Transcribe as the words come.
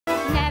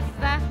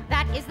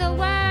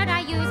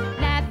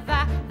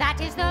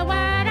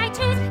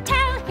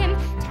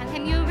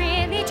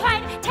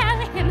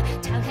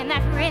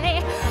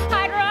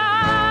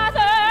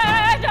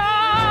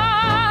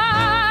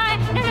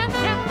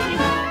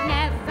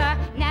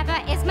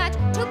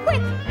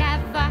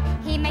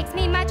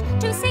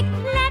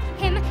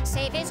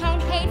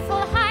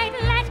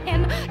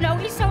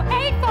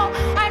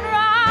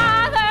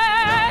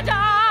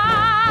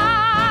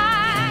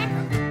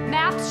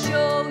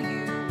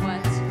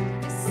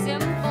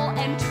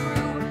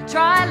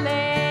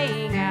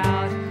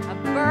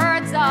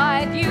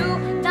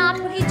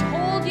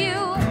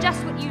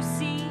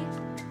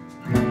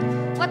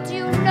What do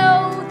you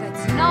know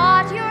that's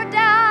not your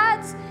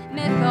dad's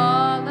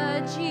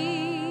mythology?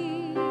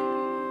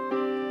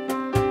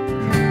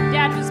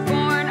 Dad was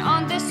born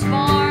on this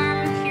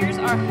farm. Here's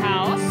our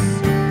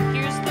house.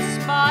 Here's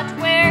the spot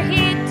where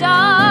he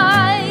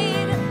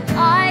died.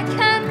 I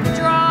can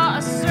draw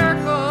a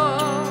circle.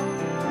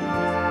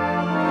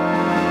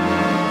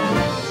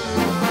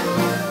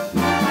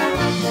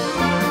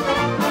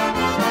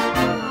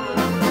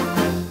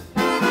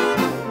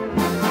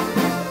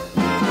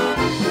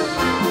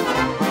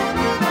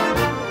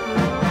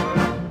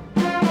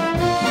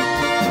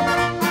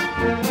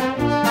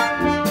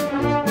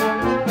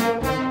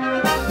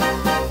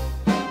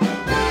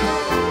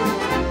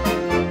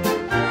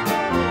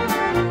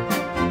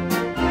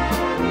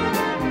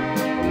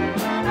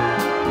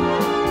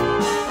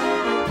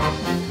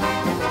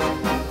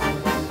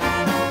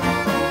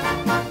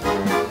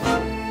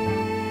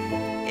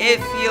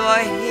 If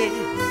you're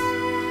his,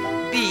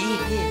 be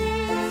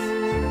his.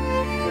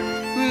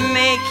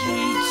 Make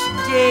each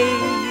day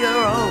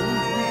your own.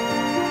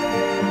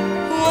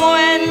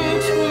 When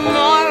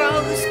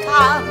tomorrow's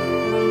come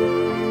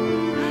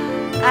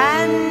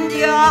and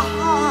your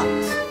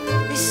heart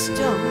is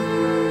stone,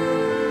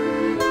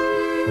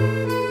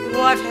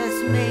 what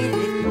has made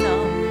it